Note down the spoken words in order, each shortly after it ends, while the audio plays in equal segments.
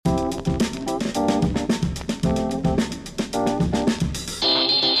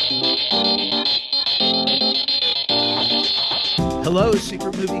Hello,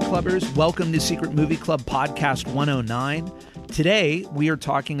 Secret Movie Clubbers. Welcome to Secret Movie Club Podcast 109. Today, we are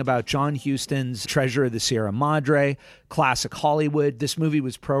talking about John Huston's Treasure of the Sierra Madre, classic Hollywood. This movie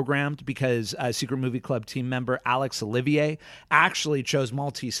was programmed because Secret Movie Club team member Alex Olivier actually chose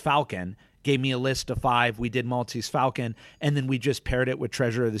Maltese Falcon, gave me a list of 5. We did Maltese Falcon, and then we just paired it with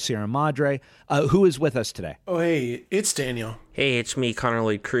Treasure of the Sierra Madre. Who is with us today? Oh, hey, it's Daniel. Hey, it's me, Connor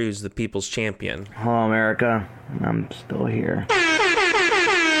Lloyd Cruz, the People's Champion. Hello, America. I'm still here.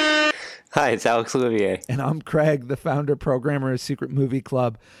 Hi, it's Alex Olivier. And I'm Craig, the founder programmer of Secret Movie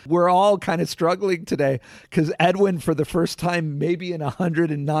Club. We're all kind of struggling today because Edwin, for the first time maybe in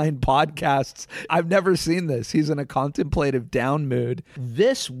 109 podcasts, I've never seen this. He's in a contemplative down mood.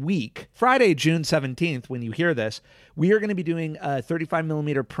 This week, Friday, June 17th, when you hear this, we are going to be doing a 35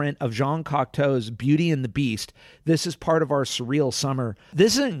 millimeter print of Jean Cocteau's Beauty and the Beast. This is part of our Surreal Summer.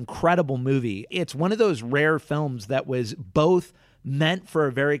 This is an incredible movie. It's one of those rare films that was both meant for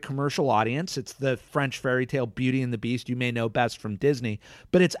a very commercial audience. It's the French fairy tale Beauty and the Beast you may know best from Disney,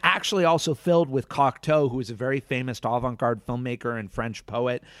 but it's actually also filled with Cocteau, who is a very famous avant-garde filmmaker and French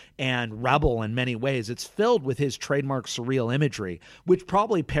poet and rebel in many ways. It's filled with his trademark surreal imagery, which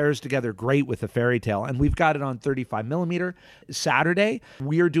probably pairs together great with a fairy tale. And we've got it on 35 millimeter. Saturday,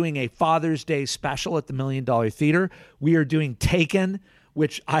 we are doing a Father's Day special at the $1 Million Theater. We are doing Taken,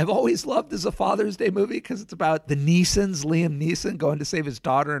 which I've always loved as a Father's Day movie because it's about the Neesons, Liam Neeson going to save his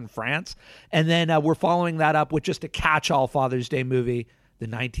daughter in France. And then we're following that up with just a catch-all Father's Day movie, the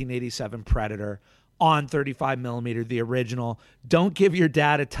 1987 Predator, on 35 millimeter, the original. Don't give your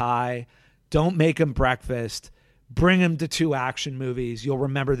dad a tie. Don't make him breakfast. Bring him to 2 action movies. You'll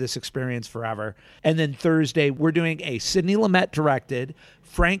remember this experience forever. And then Thursday, we're doing a Sidney Lumet directed,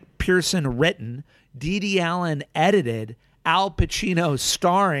 Frank Pearson written, Dede Allen edited, Al Pacino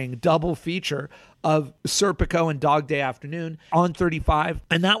starring double feature of Serpico and Dog Day Afternoon on 35.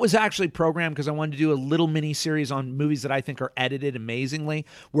 And that was actually programmed because I wanted to do a little mini series on movies that I think are edited amazingly.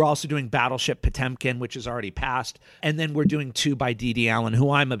 We're also doing Battleship Potemkin, which is already passed. And then we're doing 2 by Dede Allen,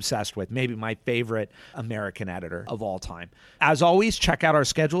 who I'm obsessed with, maybe my favorite American editor of all time. As always, check out our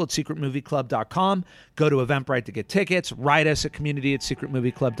schedule at secretmovieclub.com. Go to Eventbrite to get tickets. Write us at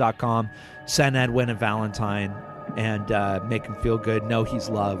community@secretmovieclub.com. Send Edwin a Valentine and make him feel good, know he's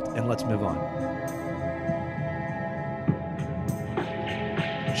loved, and let's move on.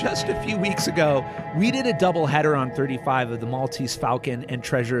 Just a few weeks ago, we did a double header on 35 of the Maltese Falcon and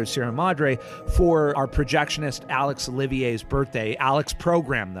Treasure of Sierra Madre for our projectionist Alex Olivier's birthday. Alex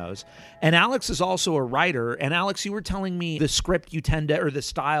programmed those. And Alex is also a writer. And Alex, you were telling me the script you tend to, or the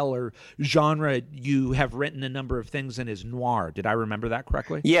style or genre you have written a number of things in is noir. Did I remember that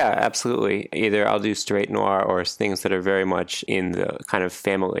correctly? Yeah, absolutely. Either I'll do straight noir or things that are very much in the kind of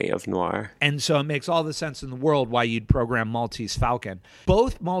family of noir. And so it makes all the sense in the world why you'd program Maltese Falcon.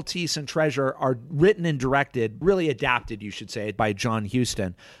 Both Maltese and Treasure are written and directed, really adapted, you should say, by John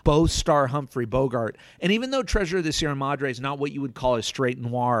Huston. Both star Humphrey Bogart. And even though Treasure of the Sierra Madre is not what you would call a straight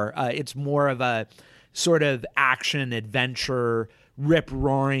noir, it's more of a sort of action, adventure,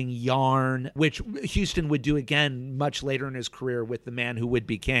 rip-roaring yarn, which Huston would do again much later in his career with The Man Who Would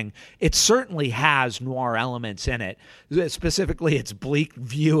Be King. It certainly has noir elements in it, specifically its bleak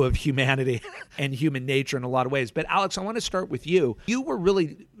view of humanity and human nature in a lot of ways. But Alex, I want to start with you. You were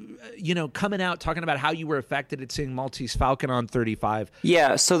really, coming out talking about how you were affected at seeing Maltese Falcon on 35.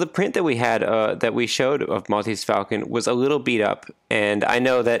 Yeah, so the print that we had, that we showed of Maltese Falcon was a little beat up. And I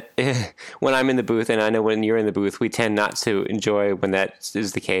know that when I'm in the booth, and I know when you're in the booth, we tend not to enjoy when that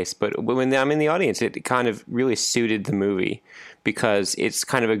is the case. But when I'm in the audience, it kind of really suited the movie because it's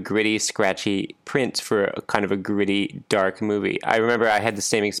kind of a gritty, scratchy print for a kind of a gritty, dark movie. I remember I had the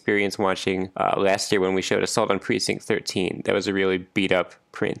same experience watching last year when we showed Assault on Precinct 13. That was a really beat up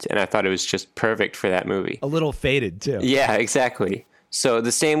print, and I thought it was just perfect for that movie. A little faded, too. Yeah, exactly. So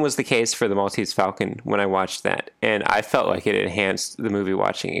the same was the case for the Maltese Falcon when I watched that. And I felt like it enhanced the movie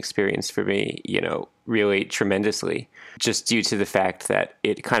watching experience for me, really tremendously, just due to the fact that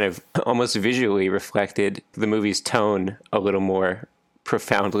it kind of almost visually reflected the movie's tone a little more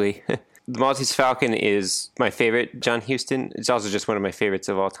profoundly. The Maltese Falcon is my favorite John Huston. It's also just one of my favorites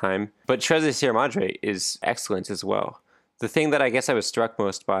of all time. But Treasure of Sierra Madre is excellent as well. The thing that I guess I was struck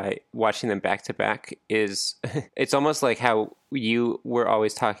most by watching them back to back is it's almost like how you were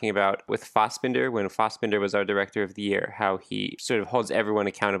always talking about with Fassbinder, when Fassbinder was our director of the year, how he sort of holds everyone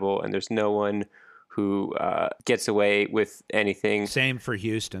accountable and there's no one who gets away with anything. Same for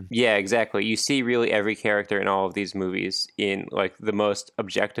Huston. Yeah, exactly. You see really every character in all of these movies in like the most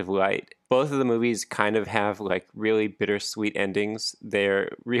objective light. both of the movies kind of have like really bittersweet endings. They're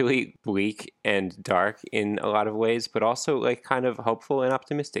really bleak and dark in a lot of ways, but also like kind of hopeful and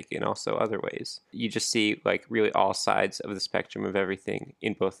optimistic in also other ways. You just see like really all sides of the spectrum of everything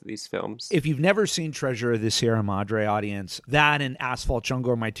in both of these films. If you've never seen Treasure of the Sierra Madre, audience, that and Asphalt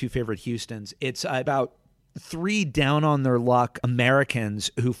Jungle are my two favorite Houstons. It's about three down on their luck Americans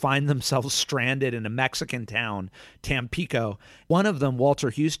who find themselves stranded in a Mexican town, Tampico. One of them, Walter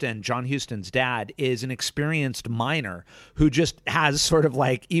Houston, John Huston's dad, is an experienced miner who just has sort of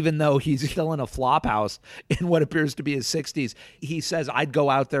like, even though he's still in a flop house in what appears to be his 60s, he says, I'd go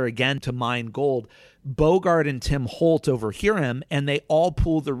out there again to mine gold. Bogart and Tim Holt overhear him, and they all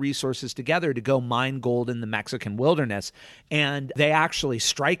pool the resources together to go mine gold in the Mexican wilderness. And they actually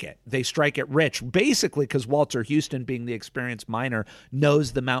strike it. They strike it rich, basically because Walter Houston, being the experienced miner,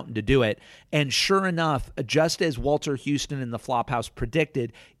 knows the mountain to do it. And sure enough, just as Walter Houston in the Flophouse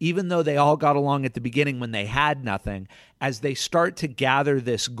predicted, even though they all got along at the beginning when they had nothing, as they start to gather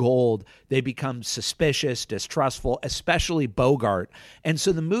this gold, they become suspicious, distrustful, especially Bogart. And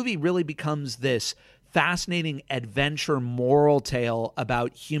so the movie really becomes this fascinating adventure moral tale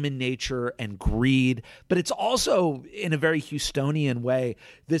about human nature and greed, but it's also, in a very Houstonian way,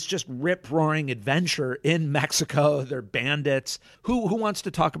 this just rip-roaring adventure in Mexico. They're bandits. Who wants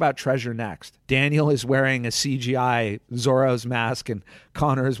to talk about Treasure next? Daniel is wearing a CGI Zorro's mask, and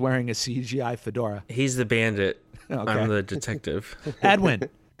Connor is wearing a CGI fedora. He's the bandit. Okay. I'm the detective. Edwin,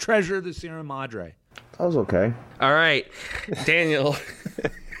 Treasure of the Sierra Madre. That was okay. All right, Daniel.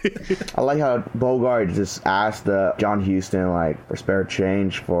 I like how Bogart just asked John Huston like for spare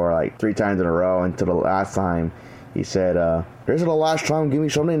change for like 3 times in a row until the last time he said, "This is the last time, give me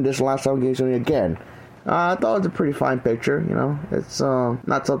something. This is the last time, give me something again." I thought it was a pretty fine picture, you know. It's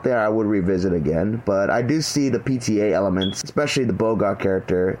not something I would revisit again, but I do see the PTA elements, especially the Bogart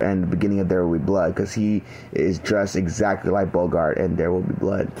character and the beginning of There Will Be Blood, because he is dressed exactly like Bogart in There Will Be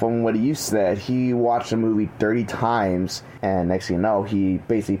Blood. From what you said, he watched the movie 30 times, and next thing you know, he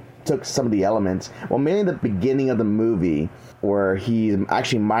basically took some of the elements. Well, mainly the beginning of the movie, where he's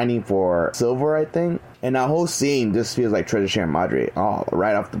actually mining for silver, I think. And that whole scene just feels like Treasure Sierra Madre,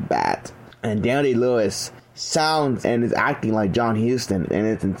 right off the bat. And Daniel Day-Lewis sounds and is acting like John Huston, and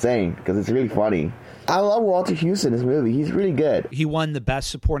it's insane because it's really funny. I love Walter Huston in this movie. He's really good. He won the Best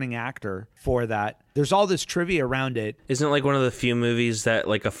Supporting Actor for that. There's all this trivia around it. Isn't it like one of the few movies that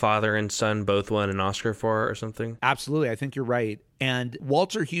like a father and son both won an Oscar for or something? Absolutely. I think you're right. And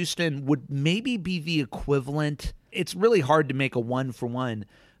Walter Huston would maybe be the equivalent. It's really hard to make a one-for-one,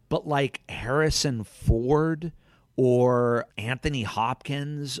 but like Harrison Ford or Anthony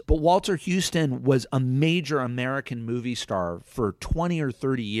Hopkins. But Walter Huston was a major American movie star for 20 or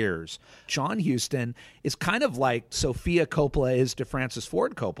 30 years. John Huston is kind of like Sofia Coppola is to Francis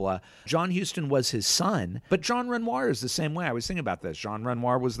Ford Coppola. John Huston was his son, but Jean Renoir is the same way. I was thinking about this. Jean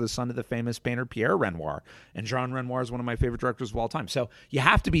Renoir was the son of the famous painter Pierre Renoir, and Jean Renoir is one of my favorite directors of all time. So you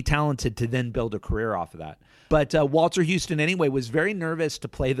have to be talented to then build a career off of that. But Walter Huston, anyway, was very nervous to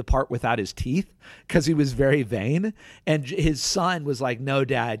play the part without his teeth because he was very vain. And his son was like, no,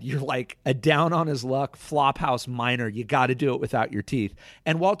 Dad, you're like a down on his luck flophouse miner. You got to do it without your teeth.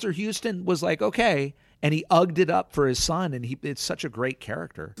 And Walter Huston was like, okay. And he ugged it up for his son. And it's such a great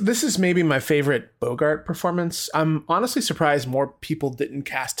character. This is maybe my favorite Bogart performance. I'm honestly surprised more people didn't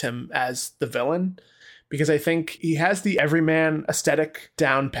cast him as the villain, because I think he has the everyman aesthetic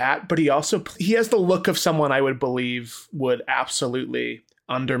down pat, but he has the look of someone I would believe would absolutely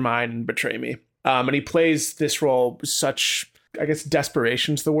undermine and betray me. And he plays this role with such, I guess,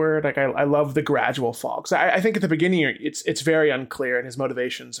 desperation's the word. Like I love the gradual fall. Because I think at the beginning it's very unclear, and his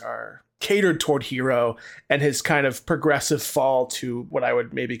motivations are catered toward hero, and his kind of progressive fall to what I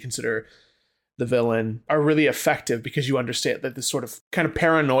would maybe consider the villain are really effective, because you understand that this sort of kind of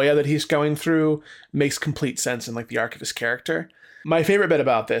paranoia that he's going through makes complete sense in like the arc of his character. My favorite bit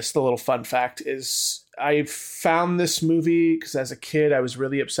about this, the little fun fact, is I found this movie because as a kid I was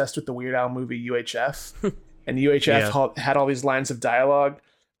really obsessed with the Weird Al movie UHF. And UHF had all these lines of dialogue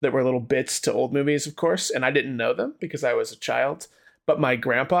that were little bits to old movies, of course, and I didn't know them because I was a child. But my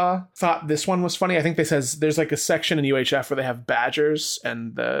grandpa thought this one was funny. I think there's like a section in UHF where they have badgers,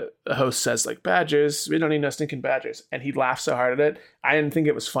 and the host says like, "Badgers, we don't need no stinking badgers." And he laughed so hard at it. I didn't think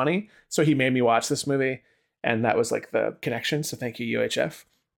it was funny. So he made me watch this movie, and that was like the connection. So thank you, UHF.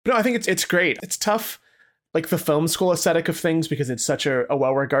 But no, I think it's great. It's tough, like the film school aesthetic of things, because it's such a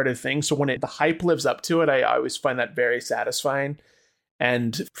well-regarded thing. So when the hype lives up to it, I always find that very satisfying.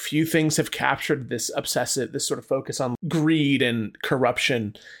 And few things have captured this sort of focus on greed and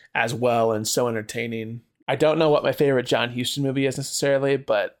corruption as well, and so entertaining. I don't know what my favorite John Huston movie is necessarily,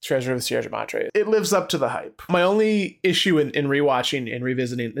 but Treasure of the Sierra Madre, it lives up to the hype. My only issue in rewatching and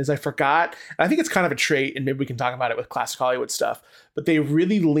revisiting is I forgot, and I think it's kind of a trait, and maybe we can talk about it with classic Hollywood stuff, but they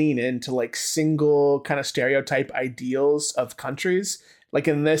really lean into like single kind of stereotype ideals of countries. Like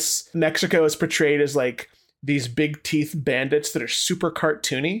in this, Mexico is portrayed as like these big teeth bandits that are super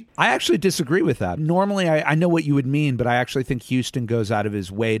cartoony. I actually disagree with that. Normally, I know what you would mean, but I actually think Huston goes out of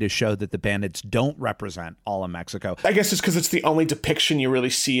his way to show that the bandits don't represent all of Mexico. I guess it's because it's the only depiction you really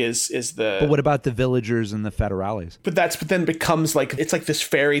see is the... But what about the villagers and the federales? But then becomes like, it's like this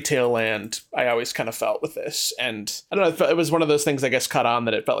fairy tale land, I always kind of felt with this. And I don't know, it was one of those things I guess caught on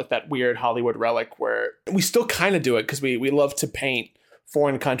that it felt like that weird Hollywood relic where we still kind of do it because we love to paint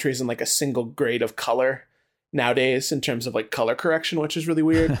foreign countries in like a single grade of color nowadays in terms of like color correction, which is really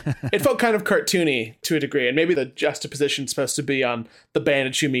weird. It felt kind of cartoony to a degree, and maybe the juxtaposition is supposed to be on the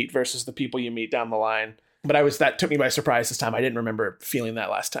bandits you meet versus the people you meet down the line. But that took me by surprise this time. I didn't remember feeling that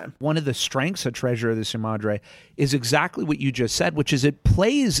last time. One of the strengths of Treasure of the Sierra Madre is exactly what you just said, which is it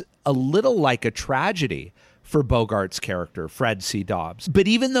plays a little like a tragedy for Bogart's character, Fred C. Dobbs. But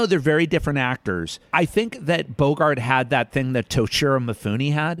even though they're very different actors, I think that Bogart had that thing that Toshiro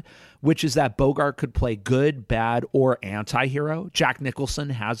Mifune had, which is that Bogart could play good, bad, or anti-hero. Jack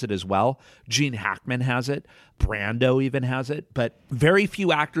Nicholson has it as well. Gene Hackman has it. Brando even has it. But very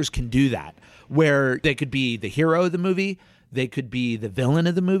few actors can do that, where they could be the hero of the movie, they could be the villain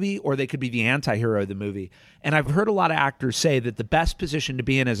of the movie, or they could be the anti-hero of the movie. And I've heard a lot of actors say that the best position to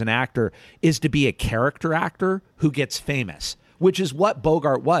be in as an actor is to be a character actor who gets famous, which is what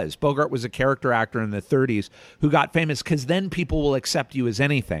Bogart was. Bogart was a character actor in the 30s who got famous because then people will accept you as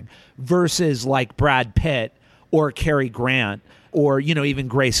anything, versus like Brad Pitt or Cary Grant or, even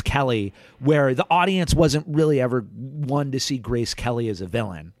Grace Kelly, where the audience wasn't really ever one to see Grace Kelly as a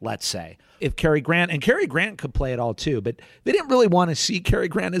villain, let's say. If Cary Grant could play it all too, but they didn't really want to see Cary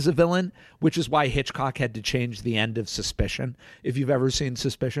Grant as a villain, which is why Hitchcock had to change the end of Suspicion, if you've ever seen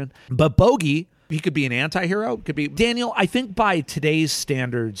Suspicion. But Bogey, he could be an anti-hero, could be... Daniel, I think by today's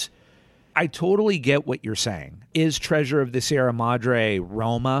standards, I totally get what you're saying. Is Treasure of the Sierra Madre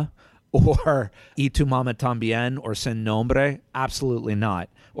Roma or Y Tu Mama Tambien or Sin Nombre? Absolutely not.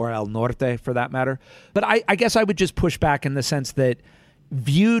 Or El Norte, for that matter. But I guess I would just push back in the sense that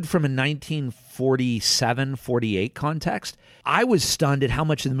viewed from a 1947-48 context, I was stunned at how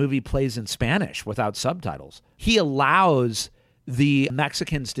much of the movie plays in Spanish without subtitles. He allows the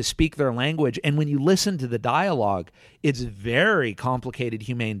Mexicans to speak their language, and when you listen to the dialogue, it's very complicated,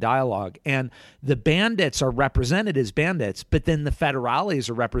 humane dialogue. And the bandits are represented as bandits, but then the federales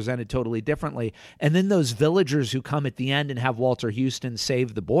are represented totally differently. And then those villagers who come at the end and have Walter Huston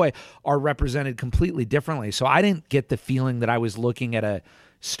save the boy are represented completely differently. So I didn't get the feeling that I was looking at a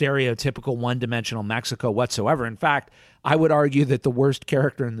stereotypical one-dimensional Mexico whatsoever. In fact, I would argue that the worst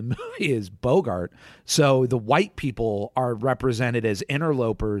character in the movie is Bogart. So the white people are represented as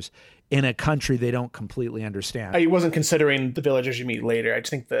interlopers in a country they don't completely understand. I wasn't considering the villagers you meet later. I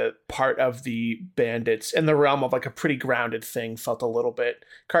just think the part of the bandits in the realm of like a pretty grounded thing felt a little bit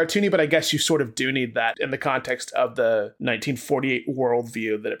cartoony, but I guess you sort of do need that in the context of the 1948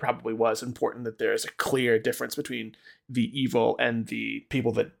 worldview, that it probably was important that there is a clear difference between the evil and the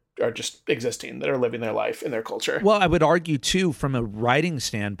people that are just existing, that are living their life in their culture. Well, I would argue, too, from a writing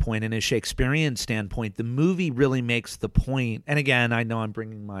standpoint and a Shakespearean standpoint, the movie really makes the point, and again, I know I'm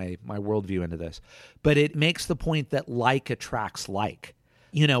bringing my worldview into this, but it makes the point that like attracts like.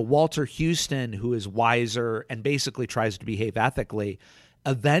 Walter Huston, who is wiser and basically tries to behave ethically,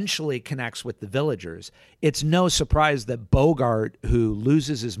 eventually connects with the villagers. It's no surprise that Bogart, who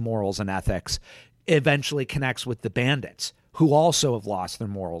loses his morals and ethics, eventually connects with the bandits, who also have lost their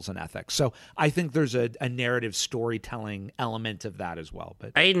morals and ethics. So I think there's a narrative storytelling element of that as well.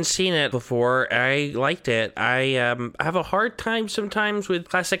 But I hadn't seen it before. I liked it. I have a hard time sometimes with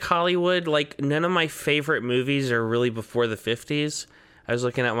classic Hollywood. Like, none of my favorite movies are really before the 50s. I was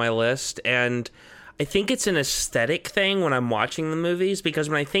looking at my list, and I think it's an aesthetic thing when I'm watching the movies, because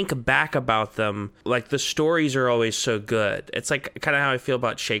when I think back about them, like, the stories are always so good. It's like kind of how I feel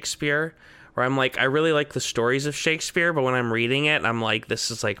about Shakespeare, where I'm like, I really like the stories of Shakespeare, but when I'm reading it, I'm like, this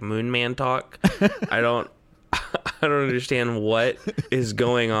is like Moon Man talk. I don't understand what is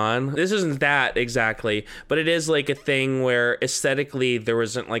going on. This isn't that exactly, but it is like a thing where aesthetically there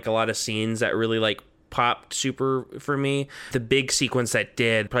wasn't like a lot of scenes that really like popped super for me. The big sequence that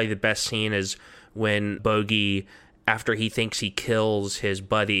did, probably the best scene, is when Bogey after he thinks he kills his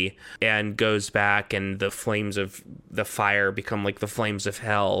buddy and goes back, and the flames of the fire become like the flames of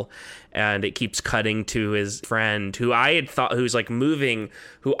hell. And it keeps cutting to his friend who I had thought, who's like moving,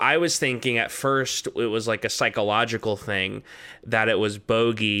 who I was thinking at first it was like a psychological thing, that it was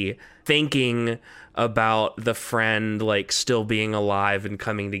Bogey thinking about the friend like still being alive and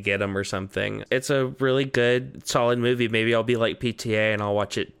coming to get him or something. It's a really good, solid movie. Maybe I'll be like PTA and I'll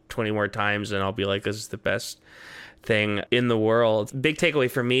watch it 20 more times and I'll be like, this is the best thing in the world. Big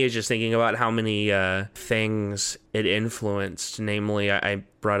takeaway for me is just thinking about how many things it influenced. Namely, I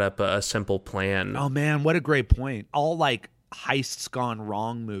brought up A Simple Plan. Oh man, what a great point. All like heists gone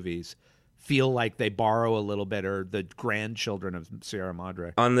wrong movies feel like they borrow a little bit, or the grandchildren of Sierra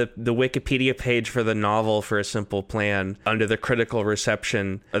Madre. On the Wikipedia page for the novel for A Simple Plan, under the critical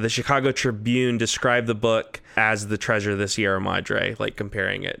reception, the Chicago Tribune described the book as the treasure of the Sierra Madre, like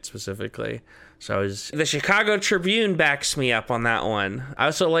comparing it specifically. So the Chicago Tribune backs me up on that one. I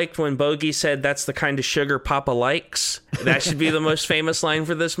also liked when Bogey said, "That's the kind of sugar Papa likes." That should be the most famous line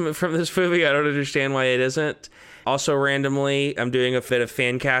from this movie. I don't understand why it isn't. Also, randomly, I'm doing a bit of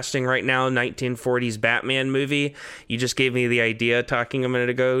fan casting right now. 1940s Batman movie. You just gave me the idea talking a minute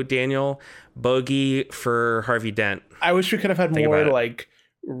ago, Daniel. Bogey for Harvey Dent. I wish we could have had more like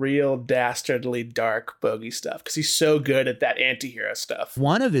real dastardly dark Bogey stuff, because he's so good at that anti-hero stuff.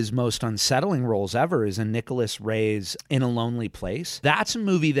 One of his most unsettling roles ever is in Nicholas Ray's In a Lonely Place. That's a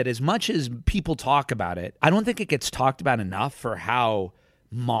movie that, as much as people talk about it, I don't think it gets talked about enough for how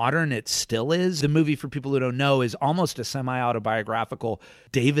modern it still is. The movie, for people who don't know, is almost a semi-autobiographical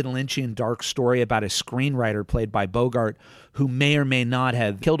David Lynchian dark story about a screenwriter played by Bogart who may or may not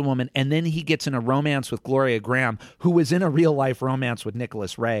have killed a woman, and then he gets in a romance with Gloria Graham, who was in a real-life romance with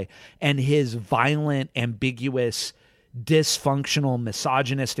Nicholas Ray, and his violent, ambiguous, dysfunctional,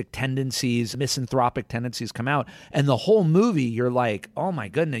 misogynistic tendencies, misanthropic tendencies come out. And the whole movie, you're like, oh my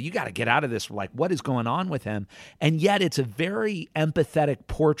goodness, you got to get out of this. Like, what is going on with him? And yet it's a very empathetic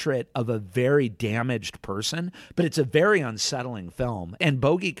portrait of a very damaged person, but it's a very unsettling film. And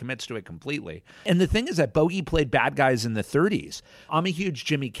Bogey commits to it completely. And the thing is that Bogey played bad guys in the 30s. I'm a huge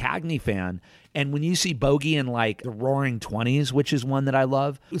Jimmy Cagney fan. And when you see Bogey in like the Roaring Twenties, which is one that I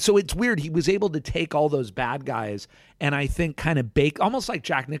love. So it's weird. He was able to take all those bad guys and I think kind of bake, almost like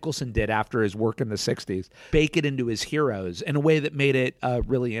Jack Nicholson did after his work in the 60s, bake it into his heroes in a way that made it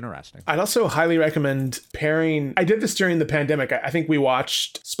really interesting. I'd also highly recommend pairing. I did this during the pandemic. I think we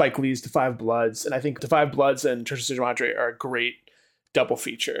watched Spike Lee's Da 5 Bloods, and I think Da 5 Bloods and Treasure of Sierra Madre are a great double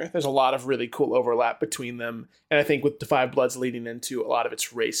feature. There's a lot of really cool overlap between them. And I think with Da 5 Bloods leading into a lot of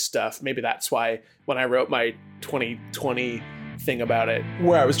its race stuff, maybe that's why when I wrote my 2020 thing about it,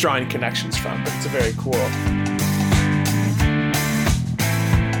 where I was drawing connections from, but it's a very cool.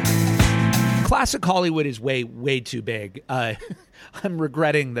 Classic Hollywood is way, way too big. I'm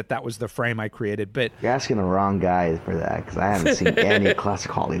regretting that was the frame I created, but You're asking the wrong guy for that, because I haven't seen any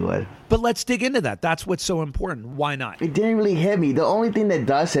classic Hollywood. But let's dig into that. That's what's so important. Why not? It didn't really hit me. The only thing that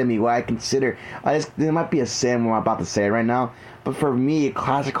does hit me, what I consider, there might be a sin what I'm about to say right now, but for me,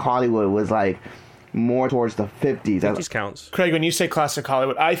 classic Hollywood was like more towards the 50s. 50s counts. Craig, when you say classic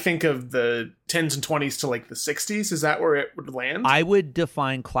Hollywood, I think of the 10s and 20s to like the 60s. Is that where it would land? I would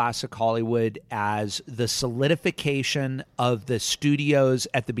define classic Hollywood as the solidification of the studios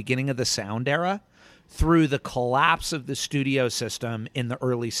at the beginning of the sound era through the collapse of the studio system in the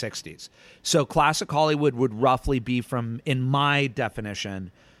early 60s. So classic Hollywood would roughly be from, in my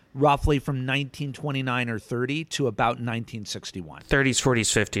definition, roughly from 1929 or 30 to about 1961. 30s,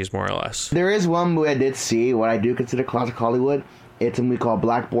 40s, 50s, more or less. There is one movie I did see, what I do consider classic Hollywood. It's a movie called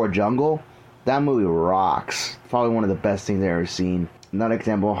Blackboard Jungle. That movie rocks. Probably one of the best things I've ever seen. Another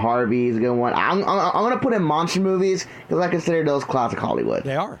example, Harvey is a good one. I'm going to put in monster movies because I consider those classic Hollywood.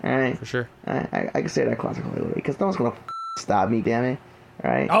 They are. All right? For sure. I consider that classic Hollywood because no one's going to stop me, damn it.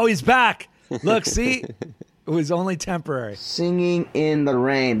 All right? Oh, he's back. Look, see? It was only temporary. Singing in the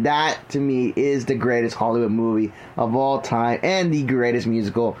Rain. That, to me, is the greatest Hollywood movie of all time and the greatest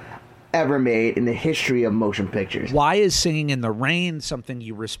musical ever made in the history of motion pictures. Why is Singing in the Rain something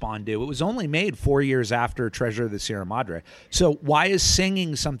you respond to? It was only made 4 years after Treasure of the Sierra Madre. So why is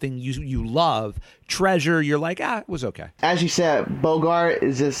singing something you love? Treasure, you're like, it was okay. As you said, Bogart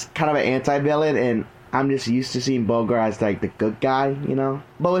is just kind of an anti-villain, and I'm just used to seeing Bogart as like the good guy, you know?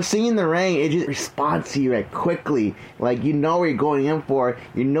 But with Singing in the Rain, it just responds to you like quickly. Like, you know what you're going in for,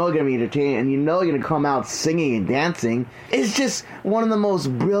 you know you're going to be entertained, and you know you're going to come out singing and dancing. It's just one of the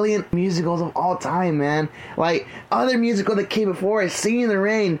most brilliant musicals of all time, man. Like, other musical that came before it, Singing in the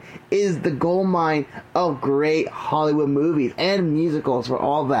Rain is the goldmine of great Hollywood movies and musicals for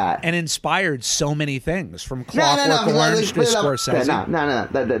all that. And inspired so many things, from Clockwork Orange to Scorsese.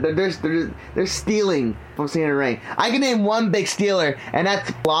 No. They're stealing from Singing in the Rain. I can name one big stealer, and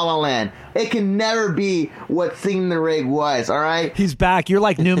that's La La Land. It can never be what Singing in the Rain was, all right? He's back. You're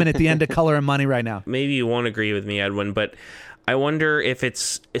like Newman at the end of Color and Money right now. Maybe you won't agree with me, Edwin, but I wonder if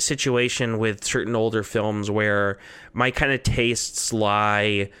it's a situation with certain older films where my kind of tastes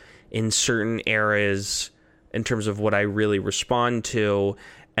lie in certain eras in terms of what I really respond to.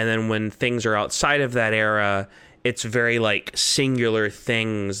 And then when things are outside of that era, it's very like singular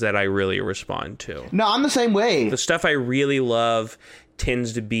things that I really respond to. No, I'm the same way. The stuff I really love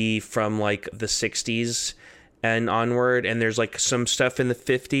tends to be from like the 60s and onward, and there's like some stuff in the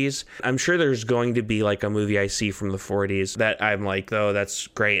 50s. I'm sure there's going to be like a movie I see from the 40s that I'm like, oh, that's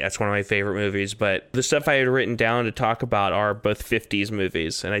great, that's one of my favorite movies. But the stuff I had written down to talk about are both 50s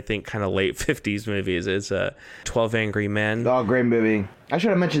movies, and I think kind of late 50s movies. Is 12 Angry Men. Oh, great movie. I should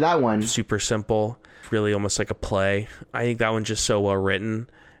have mentioned that one. Super simple, really almost like a play. I think that one's just so well written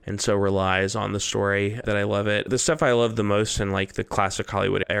and so relies on the story that I love it. The stuff I love the most in like the classic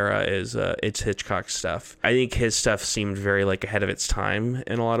Hollywood era is it's Hitchcock stuff. I think his stuff seemed very like ahead of its time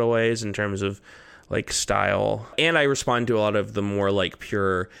in a lot of ways in terms of like style. And I respond to a lot of the more like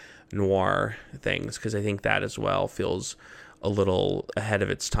pure noir things because I think that as well feels a little ahead of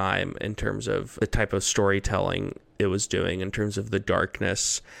its time in terms of the type of storytelling it was doing, in terms of the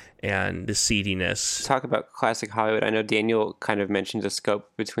darkness and the seediness. Talk about classic Hollywood. I know Daniel kind of mentioned a scope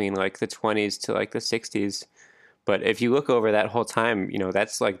between like the 20s to like the 60s. But if you look over that whole time, you know,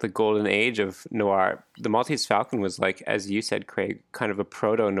 that's like the golden age of noir. The Maltese Falcon was like, as you said, Craig, kind of a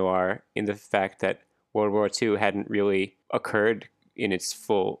proto-noir in the fact that World War II hadn't really occurred in its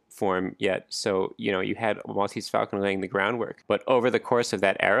full form yet. So, you know, you had Maltese Falcon laying the groundwork. But over the course of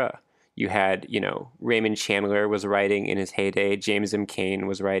that era, you had, you know, Raymond Chandler was writing in his heyday. James M. Cain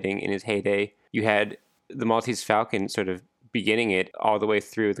was writing in his heyday. You had the Maltese Falcon sort of beginning it all the way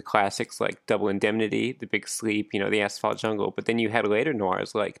through the classics like Double Indemnity, The Big Sleep, you know, The Asphalt Jungle. But then you had later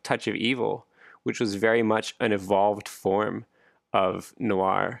noirs like Touch of Evil, which was very much an evolved form of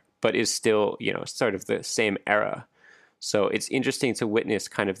noir, but is still, you know, sort of the same era. So it's interesting to witness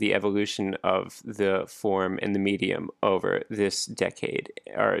kind of the evolution of the form and the medium over this decade,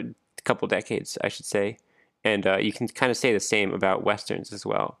 or couple decades, I should say. And you can kind of say the same about Westerns as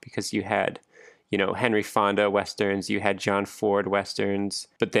well, because you had, you know, Henry Fonda Westerns, you had John Ford Westerns,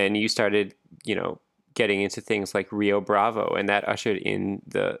 but then you started, you know, getting into things like Rio Bravo, and that ushered in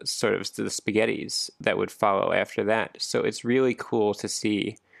the sort of the spaghettis that would follow after that. So it's really cool to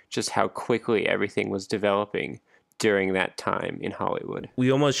see just how quickly everything was developing during that time in Hollywood.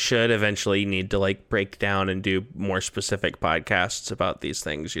 We almost should eventually need to like break down and do more specific podcasts about these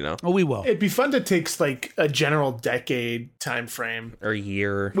things, you know? Oh, we will. It'd be fun to take like a general decade time frame. Or a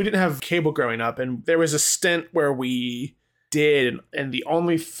year. We didn't have cable growing up, and there was a stint where we did, and the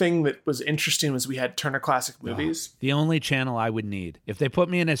only thing that was interesting was we had Turner Classic Movies. The only channel I would need. If they put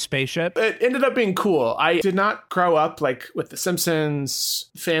me in a spaceship. It ended up being cool. I did not grow up like with The Simpsons,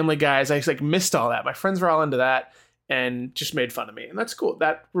 Family Guys. I like missed all that. My friends were all into that and just made fun of me. And that's cool.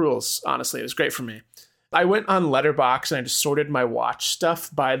 That rules, honestly. It was great for me. I went on Letterboxd and I just sorted my watch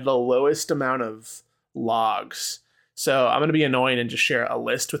stuff by the lowest amount of logs. So I'm going to be annoying and just share a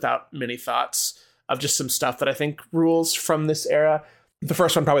list without many thoughts of just some stuff that I think rules from this era. The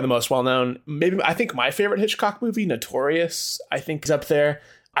first one, probably the most well-known. Maybe I think my favorite Hitchcock movie, Notorious, I think is up there.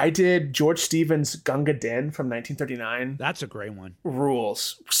 I did George Stevens' Gunga Din from 1939. That's a great one.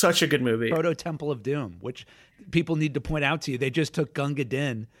 Rules. Such a good movie. Proto Temple of Doom, which people need to point out to you. They just took Gunga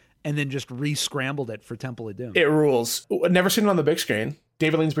Din and then just re-scrambled it for Temple of Doom. It rules. I've never seen it on the big screen.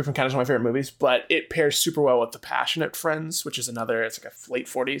 David Lean's Brief Encounters is one of my favorite movies, but it pairs super well with The Passionate Friends, which is another, it's like a late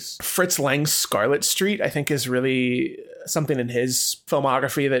 40s. Fritz Lang's Scarlet Street, I think, is really something in his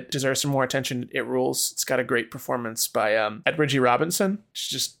filmography that deserves some more attention. It rules. It's got a great performance by Edward G. Robinson, which is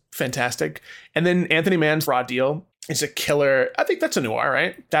just fantastic. And then Anthony Mann's Raw Deal is a killer. I think that's a noir,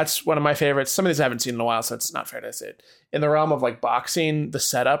 right? That's one of my favorites. Some of these I haven't seen in a while, so it's not fair to say it. In the realm of like boxing, The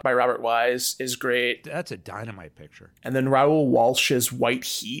Setup by Robert Wise is great. That's a dynamite picture. And then Raoul Walsh's White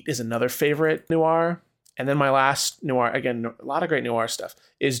Heat is another favorite noir. And then my last noir, again, a lot of great noir stuff,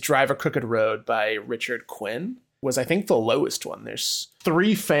 is Drive a Crooked Road by Richard Quinn. was, I think, the lowest one. There's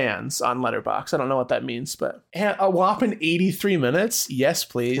 3 fans on Letterboxd. I don't know what that means, but a whopping 83 minutes. Yes,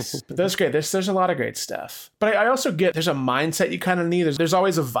 please. But that's great. There's a lot of great stuff. But I also get there's a mindset you kind of need. There's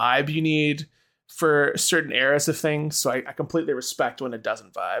always a vibe you need for certain eras of things. So I completely respect when it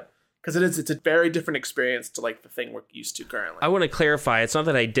doesn't vibe. Because it's a very different experience to like the thing we're used to currently. I want to clarify, it's not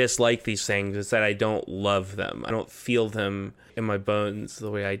that I dislike these things, it's that I don't love them. I don't feel them in my bones the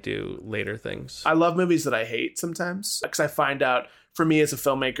way I do later things. I love movies that I hate sometimes, because I find out, for me as a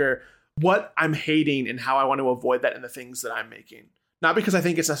filmmaker, what I'm hating and how I want to avoid that in the things that I'm making. Not because I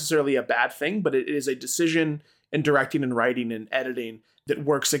think it's necessarily a bad thing, but it is a decision in directing and writing and editing that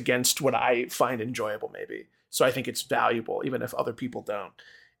works against what I find enjoyable, maybe. So I think it's valuable, even if other people don't.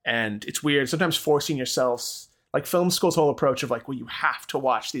 And it's weird, sometimes forcing yourselves, like film school's whole approach of like, well, you have to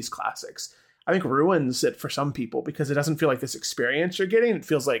watch these classics, I think ruins it for some people, because it doesn't feel like this experience you're getting. It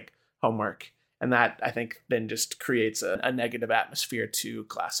feels like homework. And that, I think, then just creates a negative atmosphere to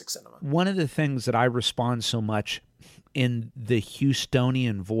classic cinema. One of the things that I respond so much in the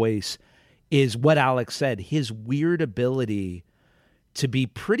Houstonian voice is what Alex said, his weird ability to be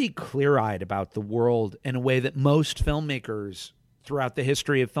pretty clear-eyed about the world in a way that most filmmakers throughout the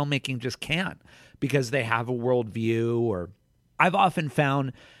history of filmmaking just can't, because they have a worldview. Or I've often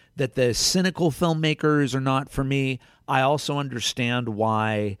found that the cynical filmmakers are not for me. I also understand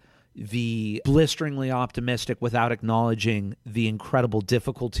why the blisteringly optimistic, without acknowledging the incredible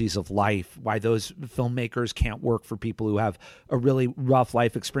difficulties of life, why those filmmakers can't work for people who have a really rough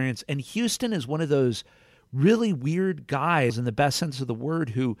life experience. And Huston is one of those really weird guys, in the best sense of the word,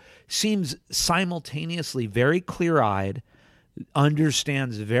 who seems simultaneously very clear-eyed,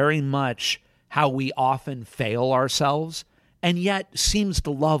 understands very much how we often fail ourselves, and yet seems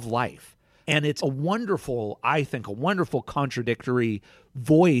to love life. And it's I think, a wonderful contradictory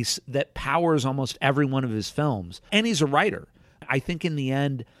voice that powers almost every one of his films. And he's a writer. I think in the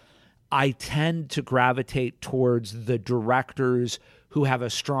end, I tend to gravitate towards the directors who have a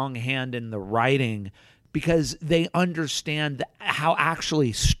strong hand in the writing, because they understand how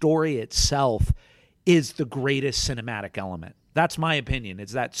actually story itself is the greatest cinematic element. That's my opinion.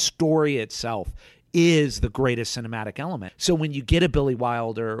 It's that story itself is the greatest cinematic element. So when you get a Billy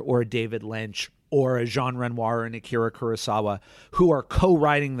Wilder or a David Lynch or a Jean Renoir and Akira Kurosawa who are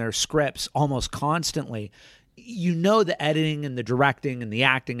co-writing their scripts almost constantly, you know the editing and the directing and the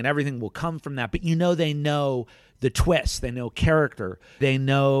acting and everything will come from that, but you know they know the twist, they know character, they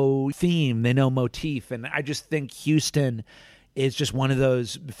know theme, they know motif. And I just think Huston is just one of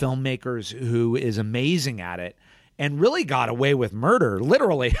those filmmakers who is amazing at it and really got away with murder,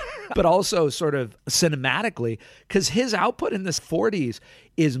 literally, but also sort of cinematically, because his output in the 40s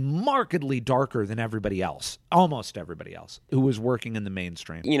is markedly darker than everybody else, almost everybody else who was working in the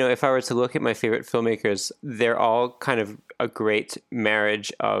mainstream. You know, if I were to look at my favorite filmmakers, they're all kind of a great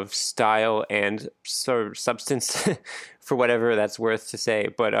marriage of style and sort of substance for whatever that's worth to say.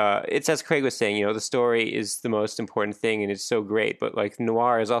 But it's, as Craig was saying, you know, the story is the most important thing and it's so great. But like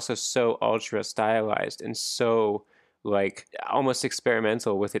noir is also so ultra stylized and so like almost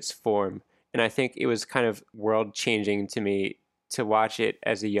experimental with its form. And I think it was kind of world changing to me to watch it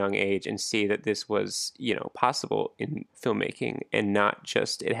as a young age and see that this was, you know, possible in filmmaking and not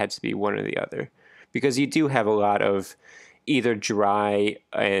just it had to be one or the other. Because you do have a lot of either dry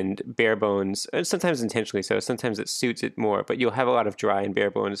and bare bones, and sometimes intentionally so, sometimes it suits it more, but you'll have a lot of dry and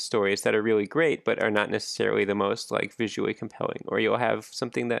bare bones stories that are really great, but are not necessarily the most like visually compelling. Or you'll have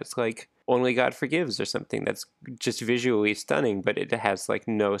something that's like Only God Forgives or something that's just visually stunning, but it has like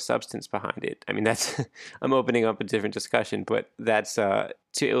no substance behind it. I mean, that's, I'm opening up a different discussion, but that's to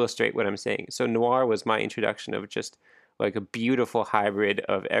illustrate what I'm saying. So noir was my introduction of just like a beautiful hybrid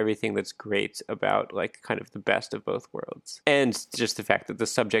of everything that's great about like kind of the best of both worlds. And just the fact that the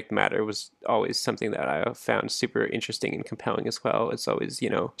subject matter was always something that I found super interesting and compelling as well. It's always,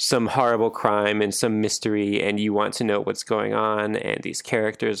 you know, some horrible crime and some mystery and you want to know what's going on. And these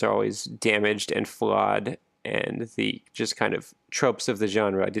characters are always damaged and flawed. And the just kind of tropes of the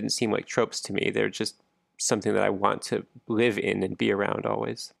genre didn't seem like tropes to me. They're just something that I want to live in and be around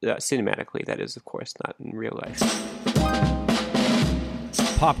always. Cinematically, that is, of course, not in real life.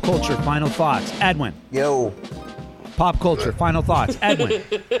 Pop culture, final thoughts. Edwin. Yo. Pop culture, final thoughts. Edwin.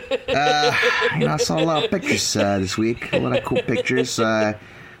 I saw a lot of pictures this week. A lot of cool pictures. Saw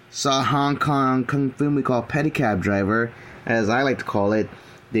a Hong Kong kung fu we call Pedicab Driver, as I like to call it,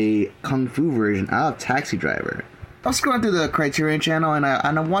 the kung fu version of Taxi Driver. I was scrolling through the Criterion channel and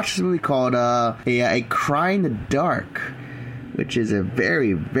I watched this movie called A Cry in the Dark, which is a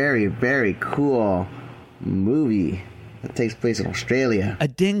very, very, very cool movie that takes place in Australia. A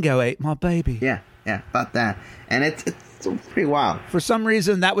dingo ate my baby. Yeah. Yeah, about that. And it's pretty wild. For some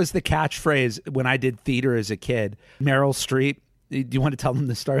reason, that was the catchphrase when I did theater as a kid. Meryl Streep. Do you want to tell them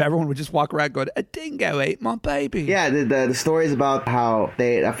the story? Everyone would just walk around going, "A dingo ate my baby." Yeah, the story is about how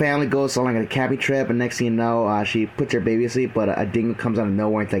a family goes on like a camping trip, and next thing you know, she puts her baby asleep, but a dingo comes out of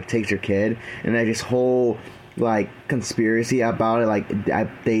nowhere and like takes her kid, and there's this whole like conspiracy about it. Like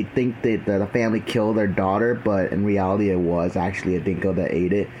they think that the family killed their daughter, but in reality, it was actually a dingo that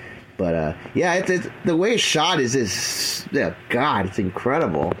ate it. But yeah, it's the way it's shot is just God, it's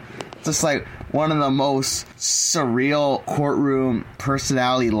incredible. It's just like one of the most surreal courtroom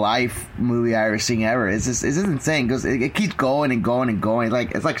personality life movie I ever seen ever. It's just insane because it keeps going and going and going.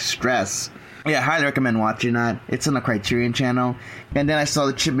 It's like stress. Yeah, I highly recommend watching that. It's on the Criterion Channel. And then I saw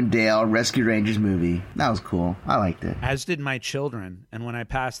the Chip and Dale Rescue Rangers movie. That was cool. I liked it. As did my children. And when I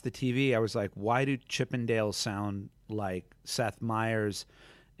passed the TV, I was like, why do Chip and Dale sound like Seth Meyers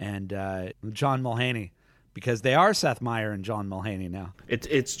and John Mulvaney? Because they are Seth Meyer and John Mulvaney now.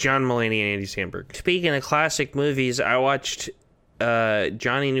 It's John Mulaney and Andy Samberg. Speaking of classic movies, I watched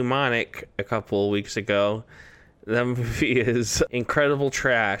Johnny Mnemonic a couple of weeks ago. That movie is incredible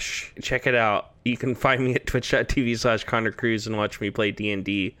trash. Check it out. You can find me at twitch.tv/Connor Cruz and watch me play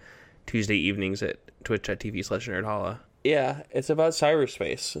D&D Tuesday evenings at twitch.tv/NerdHalla. Yeah, it's about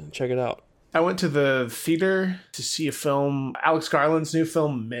cyberspace. Check it out. I went to the theater to see a film, Alex Garland's new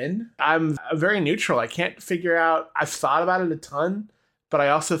film, Men. I'm very neutral. I can't figure out, I've thought about it a ton, but I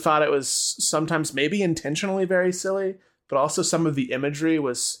also thought it was sometimes maybe intentionally very silly, but also some of the imagery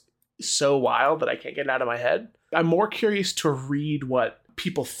was so wild that I can't get it out of my head. I'm more curious to read what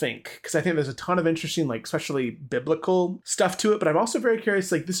people think, because I think there's a ton of interesting, like, especially biblical stuff to it, but I'm also very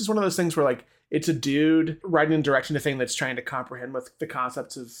curious, like, this is one of those things where, like, it's a dude writing and directing a thing that's trying to comprehend with the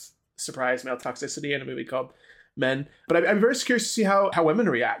concepts of surprise male toxicity in a movie called Men. But I'm very curious to see how women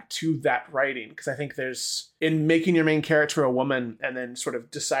react to that writing, because I think there's, in making your main character a woman and then sort of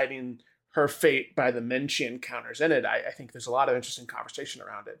deciding her fate by the men she encounters in it, I think there's a lot of interesting conversation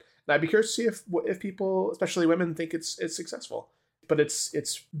around it. And I'd be curious to see if people, especially women, think it's successful. But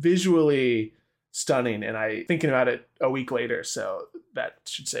it's visually stunning, and I thinking about it a week later, so that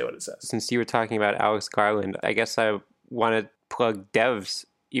should say what it says. Since you were talking about Alex Garland, I guess I want to plug Devs,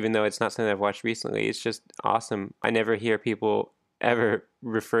 even though it's not something I've watched recently. It's just awesome. I never hear people ever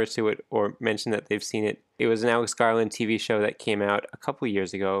refer to it or mention that they've seen it. It was an Alex Garland TV show that came out a couple of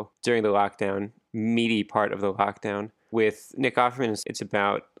years ago during the lockdown, meaty part of the lockdown, with Nick Offerman. It's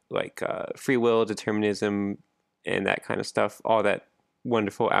about like free will, determinism, and that kind of stuff. All that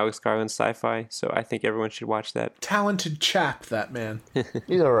wonderful Alex Garland sci-fi. So I think everyone should watch that. Talented chap, that man.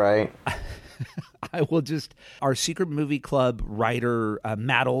 He's all right. I will just, our Secret Movie Club writer,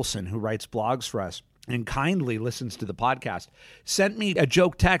 Matt Olson, who writes blogs for us and kindly listens to the podcast, sent me a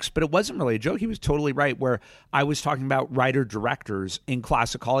joke text, but it wasn't really a joke. He was totally right, where I was talking about writer-directors in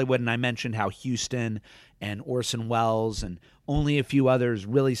classic Hollywood, and I mentioned how Huston and Orson Welles and only a few others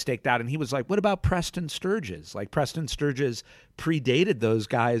really staked out. And he was like, what about Preston Sturges? Like, Preston Sturges predated those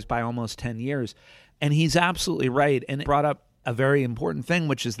guys by almost 10 years. And he's absolutely right. And it brought up a very important thing,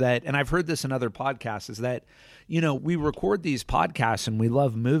 which is that, and I've heard this in other podcasts, is that, you know, we record these podcasts and we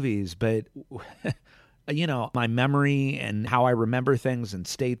love movies, but, you know, my memory and how I remember things and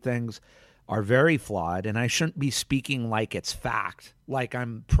state things are very flawed, and I shouldn't be speaking like it's fact, like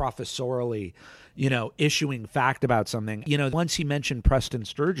I'm professorially, you know, issuing fact about something. You know, once he mentioned Preston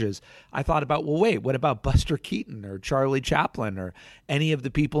Sturges, I thought about, well, wait, what about Buster Keaton or Charlie Chaplin or any of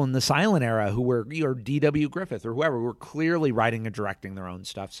the people in the silent era who were, or D.W. Griffith or whoever, who were clearly writing and directing their own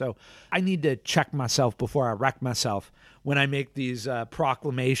stuff. So I need to check myself before I wreck myself when I make these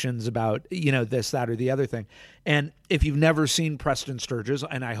proclamations about, you know, this, that, or the other thing. And if you've never seen Preston Sturges,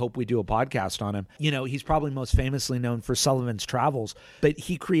 and I hope we do a podcast on him, you know, he's probably most famously known for Sullivan's Travels, but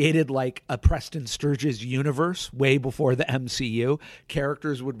he created like a Preston Sturges universe way before the MCU.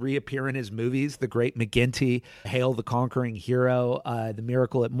 Characters would reappear in his movies: The Great McGinty, Hail the Conquering Hero, The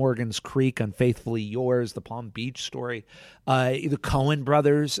Miracle at Morgan's Creek, Unfaithfully Yours, The Palm Beach Story. The Coen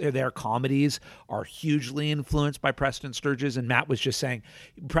brothers, their comedies are hugely influenced by Preston Sturges. And Matt was just saying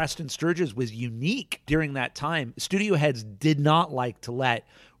Preston Sturges was unique during that time. Studio heads did not like to let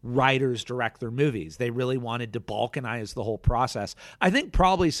writers direct their movies. They really wanted to balkanize the whole process. I think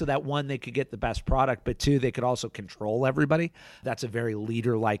probably so that, one, they could get the best product, but two, they could also control everybody. That's a very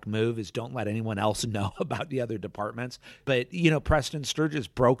leader-like move, is don't let anyone else know about the other departments. But, you know, Preston Sturges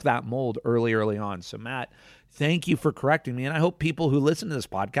broke that mold early on. So, Matt, thank you for correcting me. And I hope people who listen to this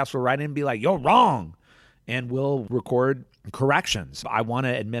podcast will write in and be like, you're wrong. And we'll record corrections. I want to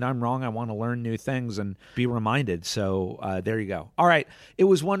admit I'm wrong. I want to learn new things and be reminded. So there you go. All right. It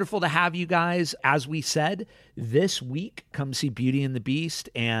was wonderful to have you guys. As we said, this week, come see Beauty and the Beast,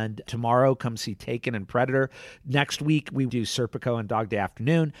 and tomorrow, come see Taken and Predator. Next week, we do Serpico and Dog Day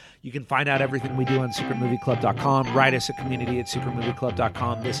Afternoon. You can find out everything we do on secretmovieclub.com. Write us at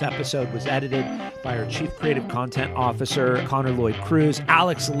community@secretmovieclub.com. This episode was edited by our Chief Creative Content Officer, Connor Lloyd Cruz.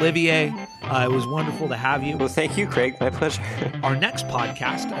 Alex Olivier, it was wonderful to have you. Well, thank you, Craig. My pleasure. Our next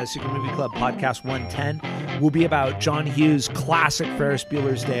podcast, Secret Movie Club Podcast 110, will be about John Hughes' classic Ferris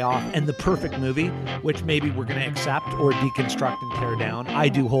Bueller's Day Off and The Perfect Movie, which maybe we're going to accept or deconstruct and tear down. I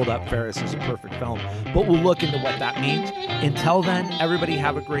do hold up Ferris as a perfect film, but we'll look into what that means. Until then, everybody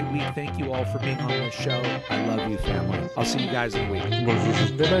have a great week. Thank you all for being on this show. I love you, family. I'll see you guys in a week.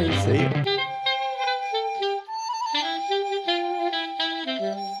 See you.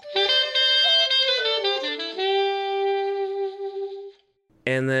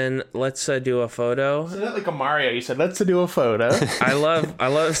 And then let's do a photo. Isn't that like a Mario? You said, let's do a photo. I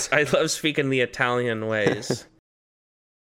love speaking the Italian ways.